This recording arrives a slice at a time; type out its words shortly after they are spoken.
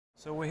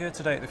So we're here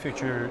today at the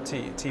Future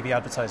TV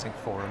Advertising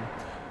Forum.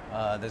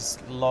 There's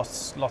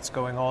lots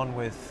going on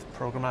with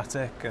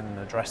programmatic and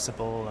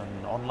addressable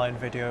and online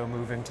video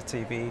moving to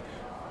TV.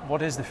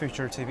 What is the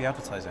future of TV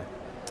advertising?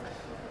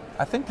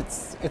 I think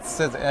it's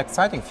an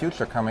exciting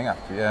future coming up.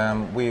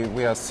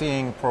 We are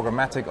seeing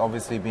programmatic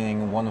obviously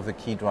being one of the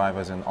key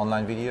drivers in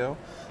online video,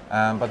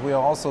 but we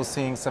are also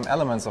seeing some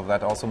elements of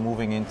that also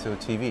moving into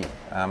TV.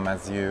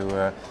 As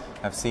you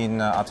have seen,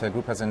 RTL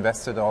Group has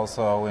invested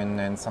also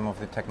in some of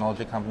the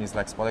technology companies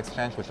like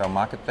SpotX, which are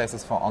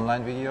marketplaces for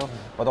online video,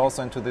 but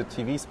also into the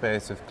TV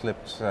space with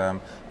Clypd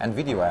and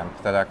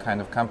VideoAmp, that are kind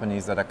of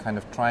companies that are kind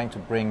of trying to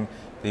bring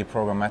the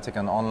programmatic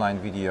and online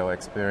video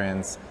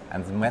experience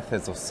and the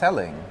methods of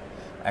selling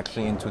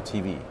actually into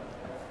TV.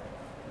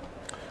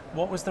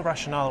 What was the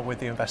rationale with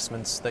the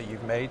investments that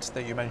you've made,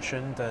 that you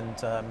mentioned,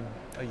 and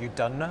are you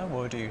done now,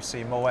 or do you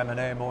see more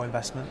M&A, more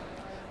investment?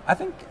 I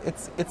think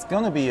it's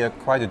going to be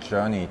quite a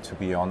journey, to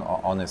be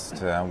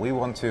honest. We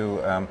want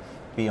to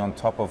be on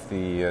top of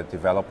the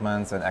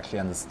developments and actually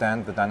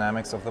understand the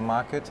dynamics of the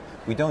market.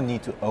 We don't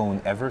need to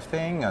own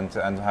everything and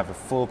have a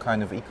full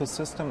kind of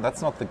ecosystem.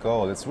 That's not the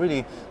goal. It's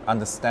really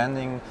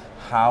understanding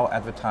how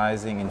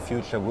advertising in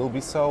future will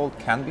be sold,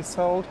 can be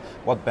sold,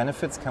 what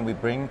benefits can we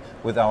bring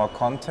with our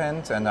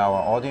content and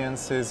our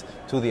audiences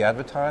to the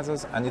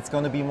advertisers, and it's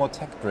going to be more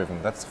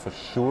tech-driven, that's for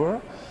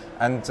sure.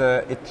 And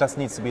it just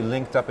needs to be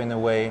linked up in a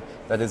way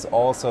that is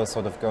also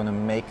sort of going to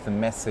make the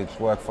message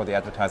work for the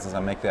advertisers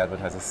and make the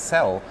advertisers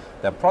sell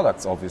their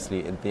products,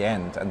 obviously, at the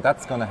end. And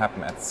that's going to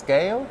happen at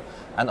scale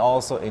and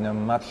also in a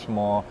much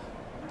more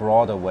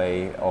broader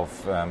way of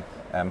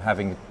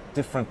having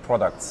different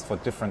products for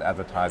different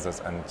advertisers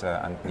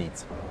and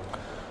needs.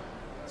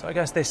 So I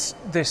guess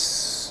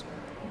this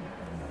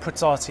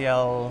puts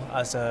RTL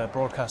as a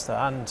broadcaster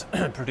and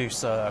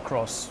producer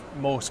across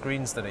more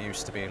screens than it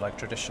used to be, like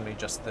traditionally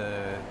just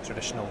the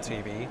traditional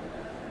TV.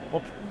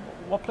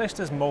 What place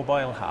does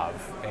mobile have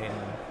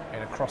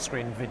in a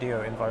cross-screen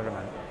video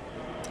environment?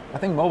 I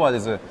think mobile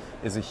is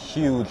a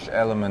huge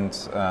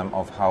element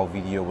of how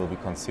video will be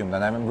consumed,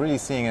 and I'm really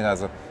seeing it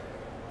as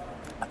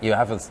you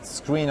have a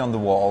screen on the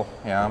wall,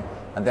 yeah,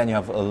 and then you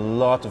have a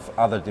lot of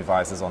other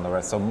devices on the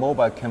rest. So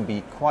mobile can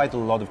be quite a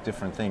lot of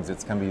different things.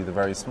 It can be the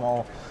very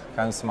small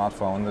kind of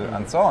smartphone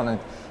and so on. And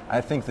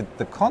I think that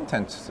the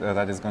content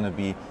that is going to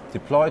be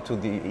deployed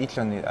to each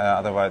and the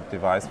other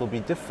device will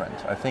be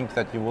different. I think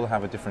that you will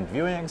have a different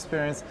viewing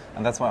experience,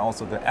 and that's why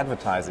also the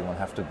advertising will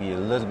have to be a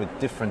little bit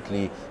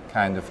differently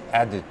kind of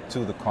added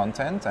to the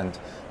content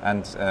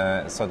and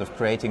sort of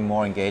creating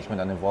more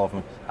engagement and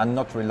involvement, and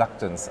not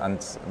reluctance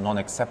and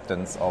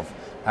non-acceptance of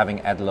having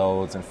ad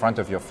loads in front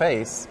of your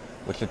face,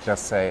 which would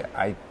just say,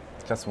 I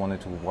just wanted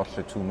to watch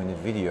a 2-minute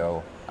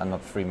video and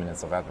not 3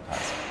 minutes of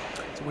advertising.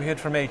 So we heard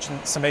from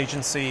some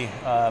agency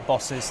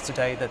bosses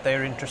today that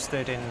they're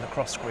interested in the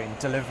cross-screen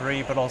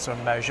delivery, but also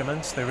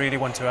measurement. They really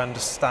want to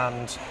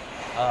understand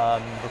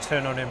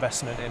return on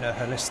investment in a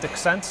holistic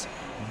sense,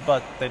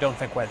 but they don't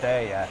think we're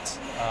there yet.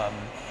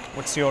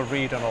 What's your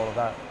read on all of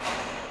that?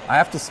 I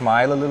have to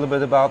smile a little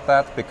bit about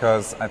that,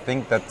 because I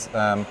think that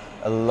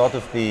a lot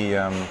of the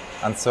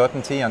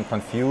uncertainty and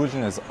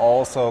confusion is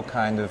also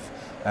kind of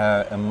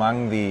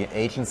among the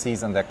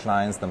agencies and their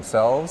clients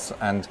themselves,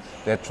 and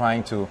they're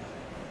trying to,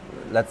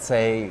 let's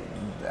say,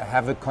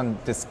 have a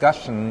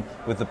discussion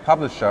with the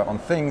publisher on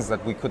things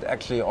that we could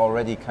actually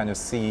already kind of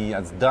see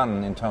as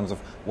done in terms of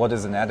what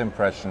is an ad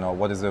impression or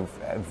what is a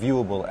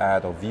viewable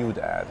ad or viewed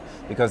ad.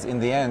 Because in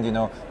the end, you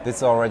know, this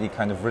is already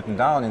kind of written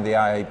down in the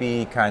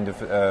IAB kind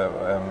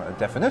of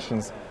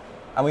definitions,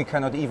 and we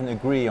cannot even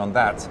agree on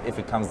that if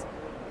it comes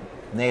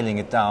nailing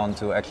it down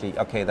to actually,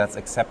 okay, that's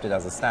accepted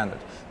as a standard.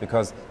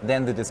 Because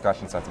then the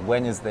discussion starts.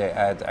 When is the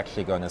ad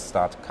actually going to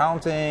start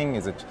counting?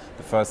 Is it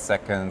the first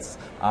seconds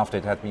after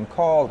it had been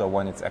called, or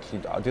when it's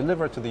actually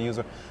delivered to the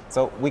user?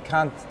 So we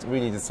can't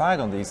really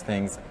decide on these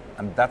things,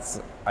 and that's,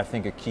 I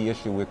think, a key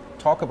issue. We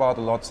talk about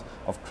a lot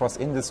of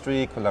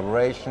cross-industry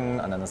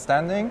collaboration and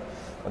understanding,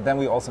 but then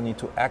we also need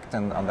to act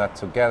on that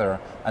together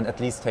and at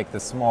least take the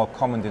small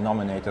common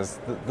denominators,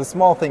 the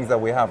small things that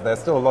we have. There's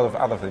still a lot of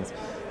other things,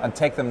 and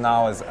take them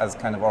now as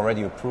kind of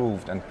already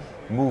approved and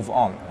move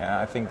on. Yeah?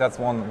 I think that's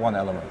one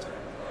element.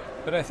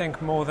 But I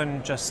think more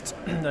than just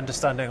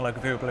understanding like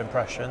viewable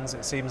impressions,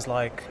 it seems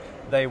like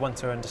they want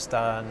to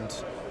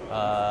understand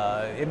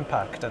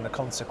impact and the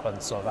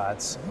consequence of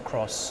ads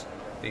across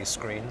these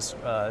screens,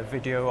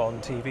 video on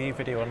TV,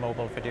 video on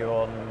mobile, video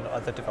on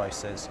other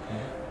devices.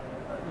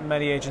 Mm-hmm.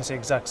 Many agency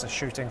execs are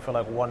shooting for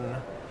like one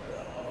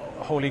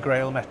holy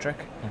grail metric.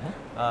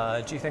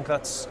 Mm-hmm. Do you think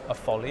that's a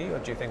folly, or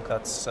do you think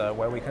that's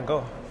where we can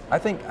go? I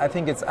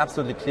think it's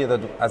absolutely clear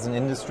that as an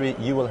industry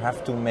you will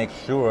have to make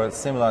sure,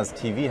 similar as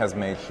TV has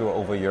made sure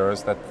over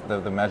years, that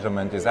the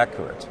measurement is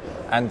accurate.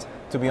 And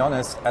to be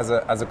honest, as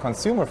a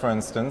consumer, for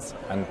instance,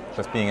 and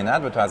just being an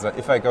advertiser,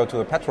 if I go to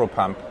a petrol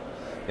pump,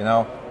 you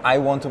know, I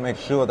want to make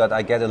sure that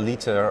I get a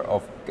liter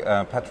of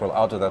petrol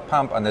out of that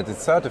pump and that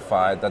it's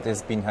certified that it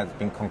has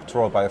been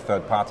controlled by a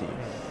third party.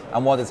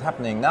 And what is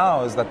happening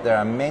now is that there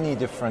are many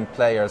different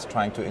players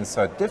trying to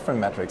insert different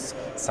metrics,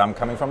 some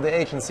coming from the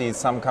agencies,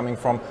 some coming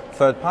from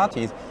third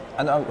parties.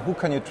 And who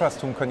can you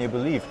trust, whom can you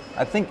believe?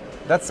 I think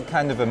that's a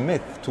kind of a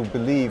myth to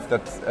believe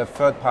that a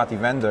third-party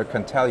vendor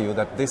can tell you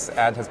that this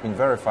ad has been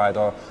verified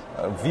or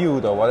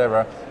viewed or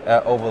whatever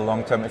over the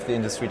long term if the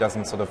industry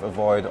doesn't sort of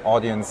avoid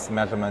audience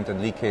measurement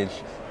and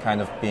leakage kind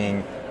of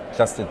being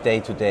just a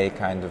day-to-day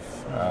kind of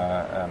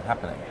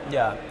happening.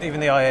 Yeah,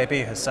 even the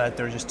IAB has said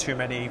there are just too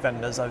many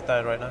vendors out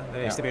there right now.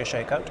 There needs to be a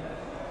shakeout.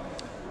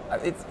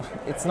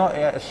 It's not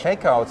a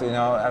shakeout, you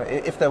know.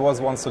 If there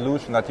was one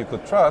solution that you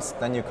could trust,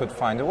 then you could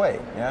find a way,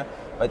 yeah.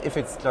 But if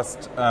it's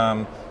just,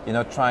 you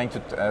know, trying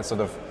to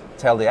sort of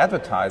tell the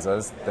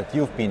advertisers that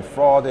you've been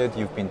frauded,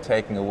 you've been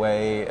taken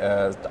away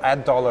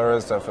ad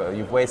dollars,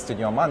 you've wasted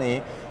your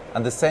money,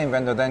 and the same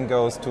vendor then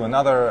goes to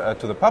another,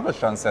 to the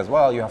publisher and says,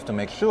 well, you have to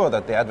make sure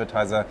that the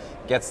advertiser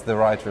gets the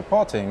right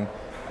reporting.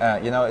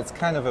 You know, it's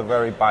kind of a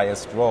very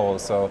biased role.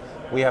 So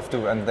we have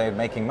to, and they're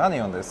making money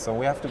on this, so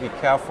we have to be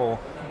careful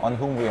on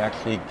whom we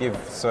actually give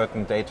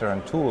certain data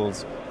and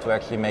tools to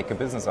actually make a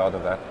business out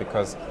of that,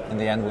 because in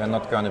the end we are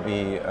not going to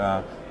be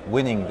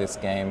winning this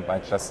game by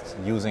just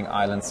using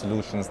island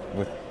solutions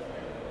with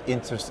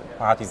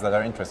parties that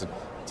are interested.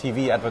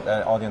 TV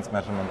audience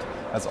measurement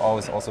has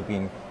always also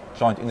been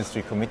joint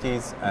industry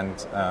committees,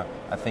 and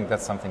I think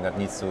that's something that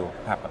needs to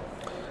happen.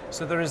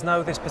 So there is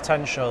now this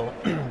potential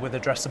with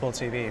addressable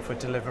TV for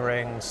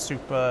delivering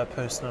super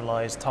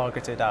personalized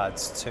targeted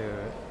ads to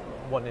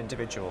one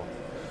individual.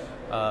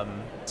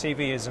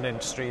 TV is an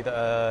industry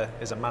that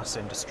is a mass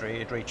industry.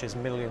 It reaches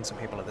millions of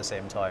people at the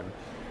same time.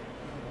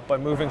 By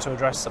moving to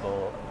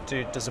addressable,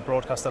 does a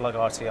broadcaster like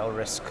RTL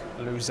risk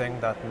losing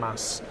that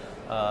mass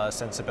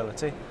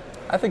sensibility?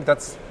 I think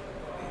that's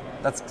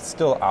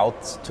still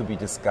out to be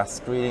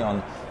discussed, really,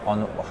 on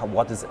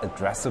what is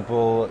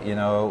addressable, you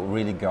know,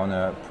 really going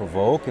to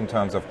provoke in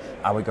terms of,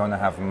 are we going to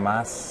have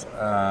mass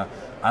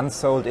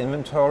unsold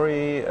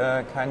inventory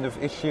kind of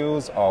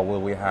issues, or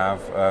will we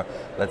have,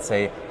 let's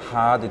say,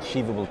 hard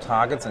achievable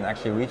targets and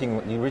actually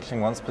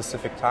reaching one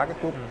specific target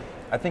group?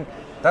 I think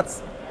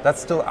that's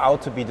still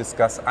out to be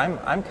discussed.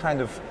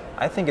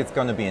 I think it's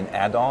going to be an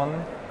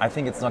add-on. I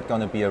think it's not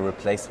going to be a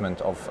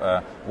replacement of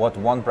what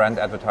one brand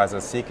advertiser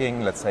is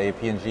seeking. Let's say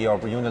P&G or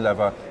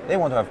Unilever, they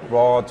want to have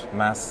broad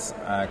mass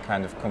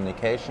kind of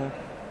communication.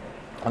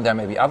 And there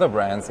may be other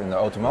brands in the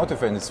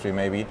automotive industry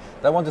maybe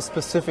that want to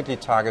specifically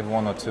target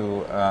one or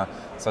two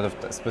sort of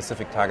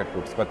specific target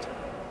groups. But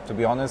to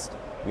be honest,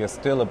 we are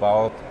still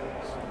about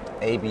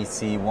A, B,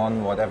 C,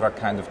 1, whatever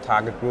kind of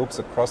target groups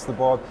across the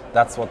board.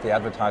 That's what the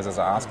advertisers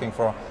are asking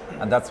for,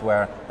 and that's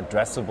where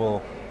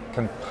addressable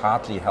can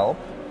partly help.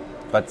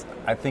 But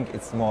I think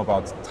it's more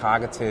about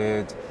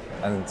targeted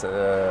and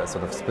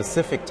sort of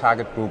specific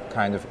target group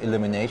kind of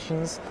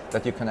eliminations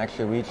that you can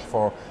actually reach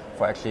for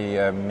actually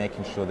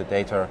making sure the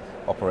data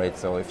operates.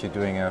 So if you're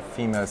doing a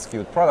female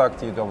skewed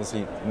product, you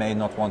obviously may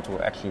not want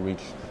to actually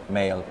reach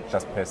male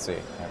just per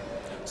se. Yeah.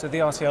 So the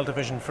RTL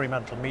division,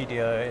 Fremantle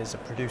Media, is a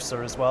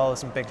producer as well.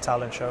 Some big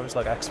talent shows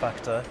like X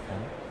Factor.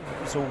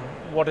 So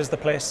what is the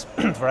place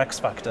for X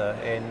Factor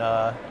in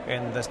the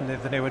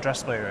new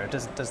addressable era?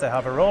 Does they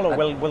have a role, or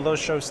will those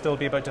shows still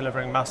be about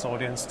delivering mass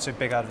audience to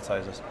big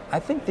advertisers? I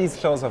think these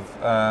shows have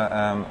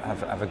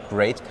a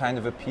great kind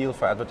of appeal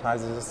for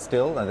advertisers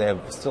still, and they're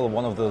still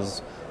one of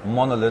those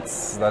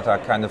monoliths that are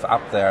kind of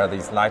up there,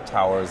 these light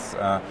towers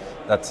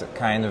that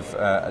kind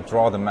of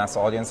draw the mass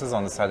audiences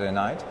on the Saturday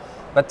night.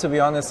 But to be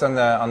honest, in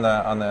the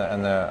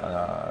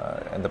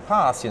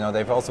past, you know,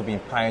 they've also been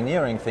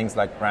pioneering things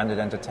like branded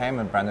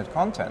entertainment, branded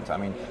content. I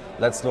mean,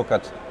 let's look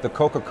at the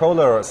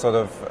Coca-Cola sort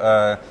of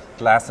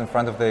glass in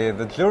front of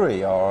the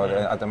jury, or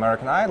at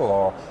American Idol,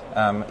 or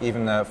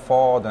even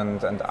Ford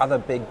and other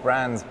big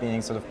brands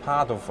being sort of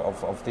part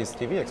of this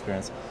TV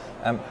experience.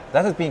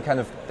 That has been kind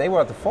of, they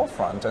were at the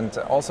forefront, and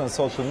also in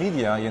social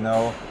media, you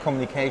know,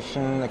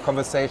 communication,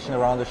 conversation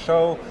around the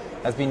show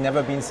has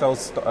never been so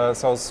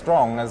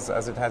strong as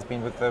it has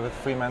been with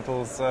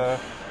Fremantle's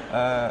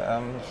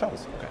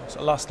shows. Okay.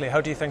 So lastly,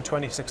 how do you think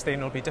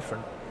 2016 will be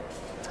different?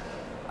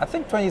 I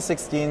think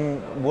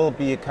 2016 will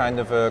be a kind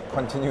of a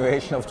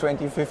continuation of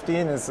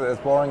 2015, as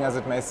boring as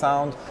it may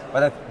sound,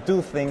 but I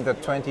do think that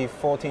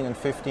 2014 and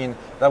 15,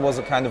 that was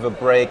a kind of a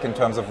break in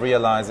terms of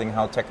realizing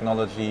how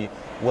technology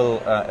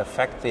will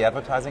affect the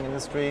advertising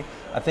industry.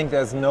 I think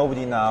there's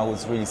nobody now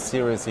who's really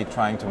seriously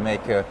trying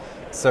to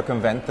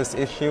circumvent this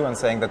issue and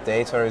saying that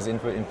data is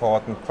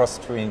important,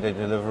 cross-screen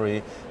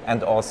delivery,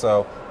 and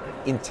also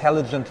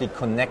intelligently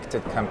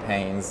connected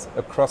campaigns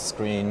across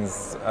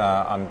screens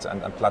and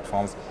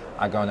platforms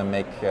are going to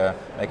make a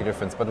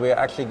difference. But we're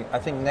actually, I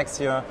think next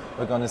year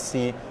we're going to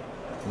see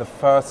the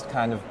first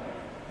kind of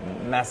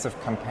massive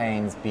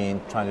campaigns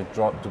trying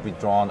to be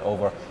drawn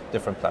over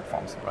different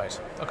platforms. Right.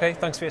 Okay,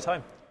 thanks for your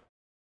time.